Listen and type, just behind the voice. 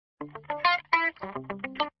Hey,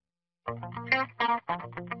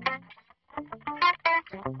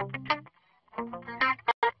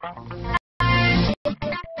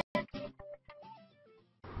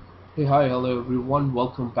 hi, hello everyone.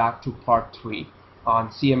 Welcome back to part 3 on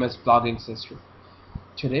CMS blogging system.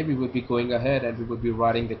 Today we will be going ahead and we will be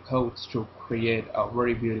writing the codes to create a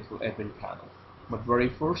very beautiful admin panel. But very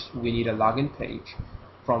first we need a login page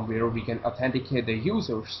from where we can authenticate the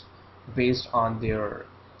users based on their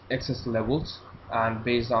access levels and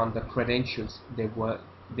based on the credentials they're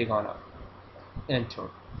gonna enter.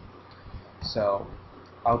 So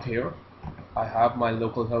out here I have my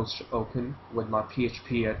localhost open with my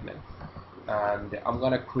PHP admin, and I'm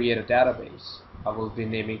gonna create a database. I will be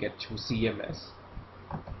naming it to CMS,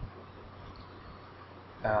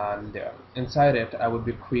 and inside it I will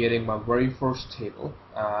be creating my very first table,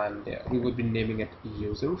 and we will be naming it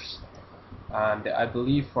users. And I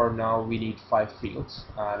believe for now we need 5 fields,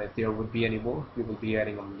 and if there would be any more we will be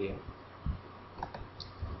adding a name.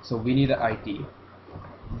 So we need an ID,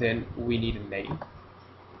 then we need a name,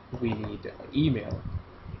 we need an email,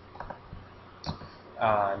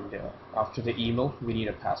 and after the email we need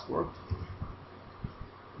a password.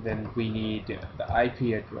 Then we need the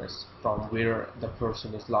IP address from where the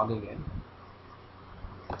person is logging in.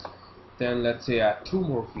 Then let's say add 2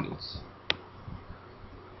 more fields.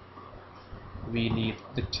 We need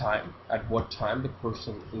the time, at what time the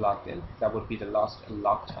person logged in. That would be the last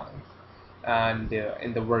log time. And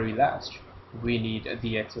in the very last we need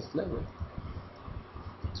the access level.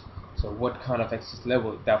 So what kind of access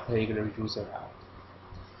level that particular user had.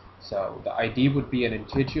 So the ID would be an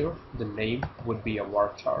integer, the name would be a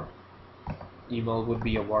varchar, email would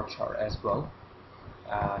be a varchar as well,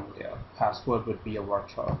 and password would be a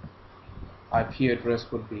varchar. IP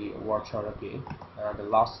address would be a varchar again, and the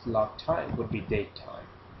last log time would be date time.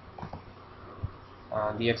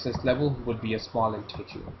 And the access level would be a small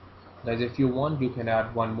integer. Guys, if you want, you can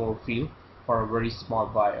add one more field for a very small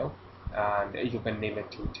bio, and you can name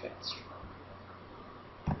it to text.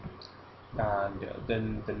 And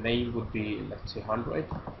then the name would be, let's say, 100,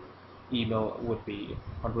 email would be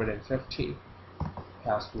 150,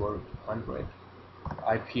 password 100,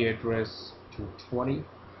 IP address 220,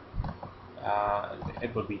 and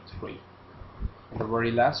it would be 3. And the very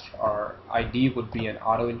last, our ID would be an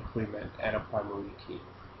auto increment and a primary key.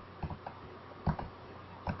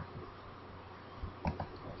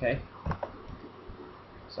 Okay,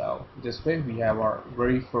 so this way we have our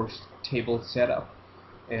very first table set up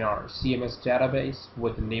in our CMS database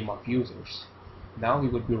with the name of users. Now we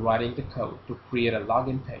would be writing the code to create a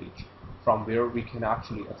login page from where we can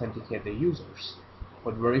actually authenticate the users.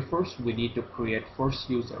 But very first we need to create first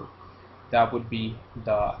user. That would be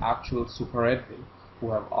the actual super admin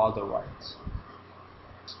who have all the rights.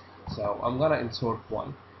 So I'm gonna insert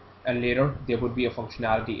one, and later there would be a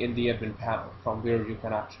functionality in the admin panel from where you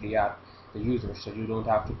can actually add the users, so you don't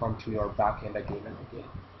have to come to your backend again and again.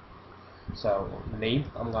 So name,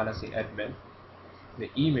 I'm gonna say admin. The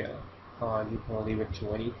email, you can leave it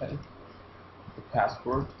to anything. The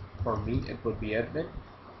password, for me it would be admin.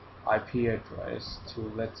 IP address to,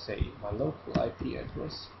 let's say, my local IP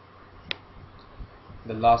address.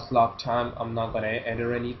 The last log time, I'm not gonna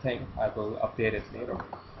enter anything, I will update it later.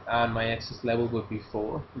 And my access level would be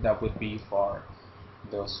 4, that would be for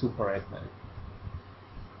the super admin.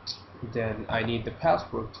 Then I need the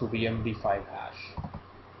password to be MD5 hash.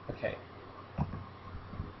 Okay,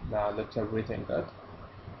 now looks everything good.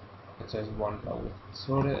 It says one row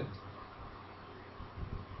sorted.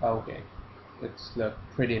 Okay, it's look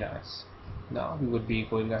pretty nice. Now we would be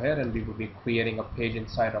going ahead and we would be creating a page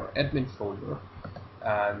inside our admin folder,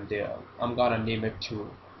 and I'm gonna name it to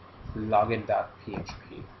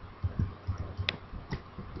login.php.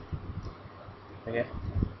 Okay,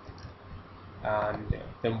 and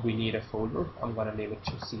then we need a folder. I'm gonna name it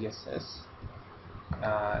to CSS,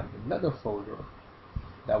 and another folder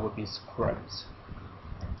that would be scripts,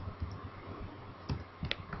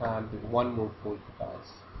 and one more folder,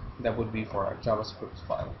 guys, that would be for our JavaScript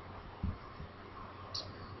file.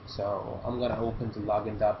 So I'm gonna open the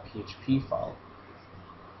login.php file,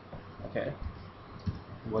 okay,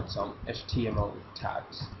 with some HTML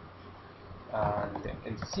tags. And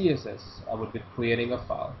in CSS I would be creating a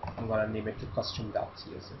file. I'm gonna name it to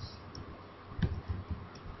custom.css.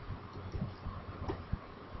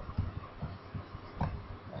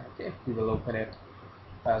 Okay, we will open it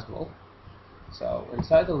as well. So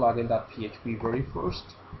inside the login.php, very first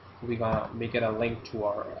we're gonna make it a link to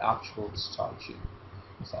our actual style sheet.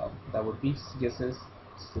 So that would be css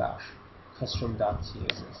slash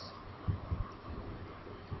custom.css.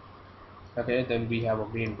 Okay, then we have a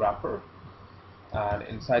main wrapper. and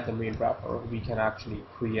inside the main wrapper we can actually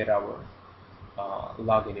create our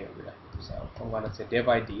login area. So I'm going to say div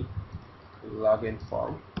ID login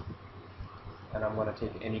form, and I'm going to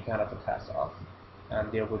take any kind of a class off,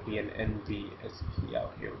 and there would be an NVSP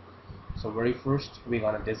out here. So very first we're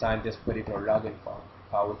going to design this particular login form,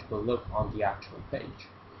 how it will look on the actual page.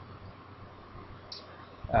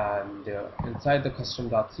 And inside the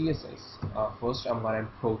custom.css, first I'm going to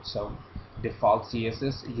import some default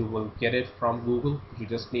CSS. You will get it from Google. You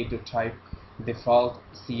just need to type default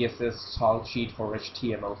CSS style sheet for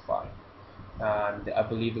HTML5, and I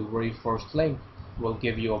believe the very first link will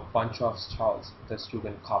give you a bunch of styles that you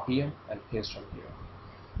can copy them and paste them here.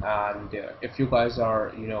 And if you guys are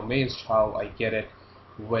amazed how I get it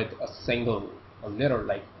with a single letter,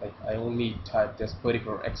 like I only type this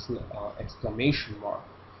particular exclamation mark,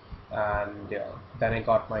 and then I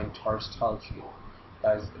got my entire style sheet.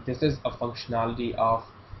 Guys, this is a functionality of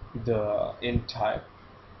the int type,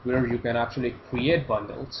 where you can actually create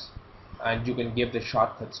bundles and you can give the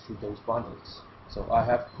shortcuts to those bundles. So I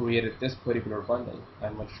have created this particular bundle,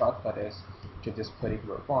 and my shortcut is to this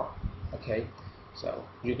particular form. Okay, so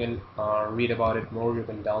you can read about it more. You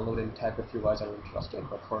can download and type if you guys are interested,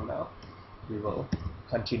 but for now we will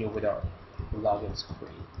continue with our login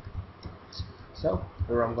screen. So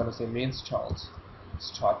here I'm going to say main styles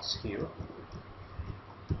starts here.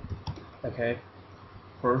 Okay,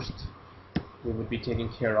 first we would be taking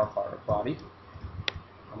care of our body.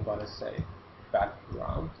 I'm going to say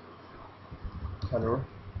background color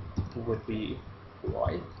would be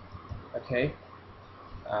white. Okay,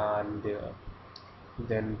 and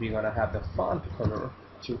then we're going to have the font color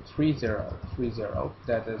to 3030.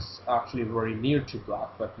 That is actually very near to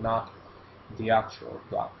black, but not the actual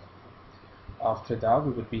black. After that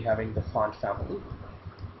we would be having the font family.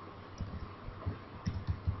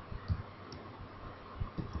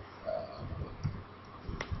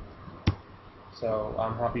 So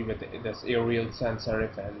I'm happy with this Arial sans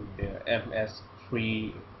serif and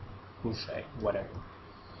MS3 Couche, whatever.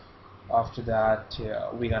 After that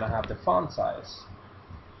we're gonna have the font size.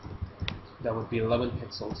 That would be 11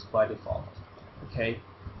 pixels by default. Okay,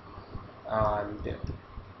 and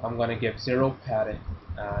I'm gonna give 0 padding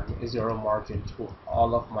and 0 margin to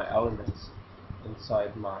all of my elements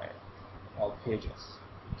inside my all pages.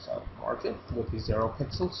 So margin would be 0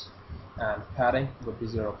 pixels and padding would be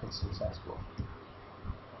 0 pixels as well.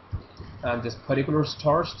 And this particular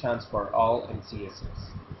star stands for all in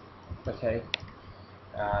CSS. Okay,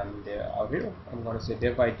 and out here I'm going to say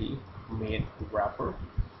div ID main wrapper.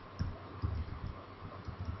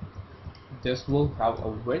 This will have a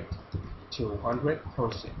width to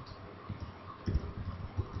 100%,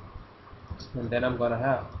 and then I'm going to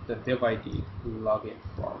have the div ID login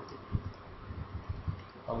form.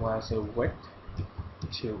 I'm going to say width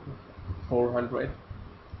to 400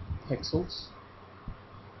 pixels.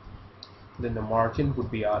 Then the margin would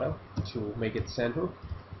be auto to make it center,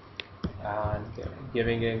 and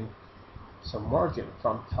giving in some margin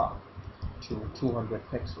from top to 200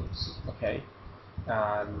 pixels. Okay,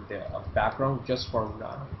 and a background just for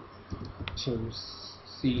now to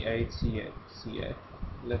C8.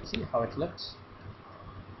 Let's see how it looks.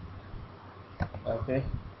 Okay,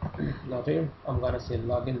 now here I'm gonna say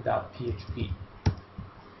login.php.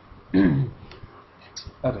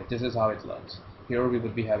 Okay, this is how it looks. Here we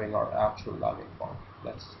would be having our actual login form.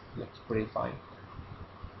 Looks pretty fine.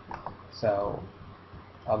 So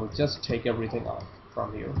I will just take everything off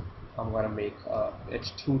from here. I'm gonna make a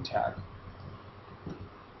h2 tag.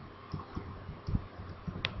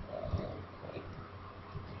 Okay.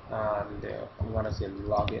 And I'm gonna say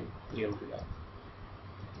login area.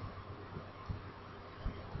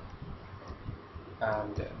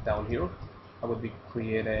 And down here I would be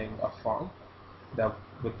creating a form that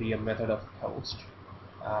would be a method of post,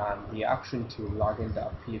 and the action to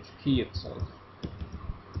login.php itself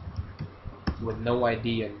with no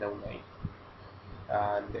ID and no name.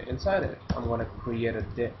 And inside it I'm going to create a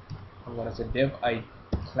div. I'm going to say div ID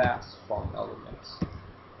class form elements.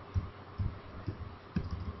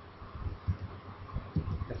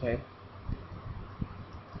 Okay,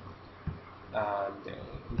 and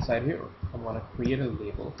inside here I'm going to create a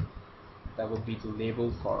label that would be the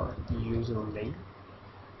label for username.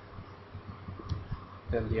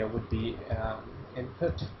 Then there would be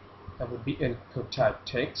input, that would be input type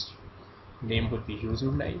text. Name would be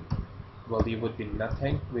username. Value would be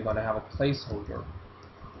nothing. We're gonna have a placeholder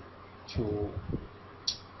to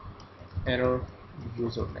enter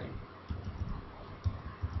username.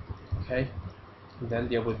 Okay, then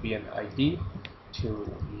there would be an ID to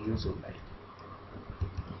username.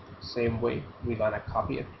 Same way we're gonna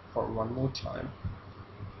copy it for one more time.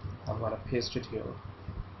 I'm gonna paste it here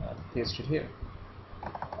and paste it here.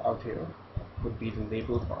 Out here would be the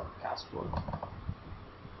label for password.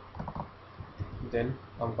 Then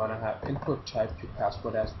I'm gonna have input type to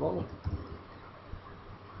password as well,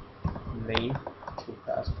 name to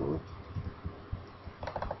password,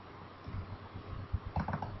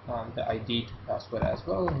 the ID to password as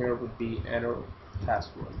well. Here would be enter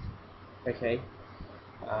password. Okay,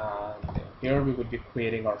 here we would be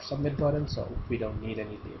creating our submit button, so we don't need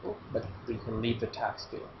any label, but we can leave the tags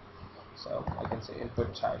there. So I can say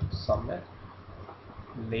input type submit,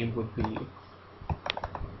 name would be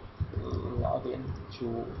login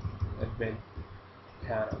to admin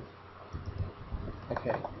panel.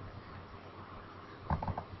 Okay,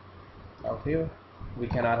 out here we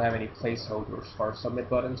cannot have any placeholders for submit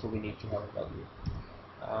button, so we need to have a value.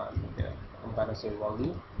 Yeah, I'm gonna say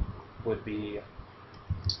value would be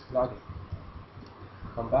login.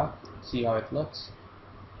 Come back, see how it looks.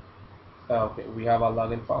 Okay, we have our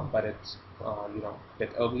login form, but it's a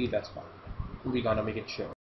bit ugly. That's fine. We're gonna make it show.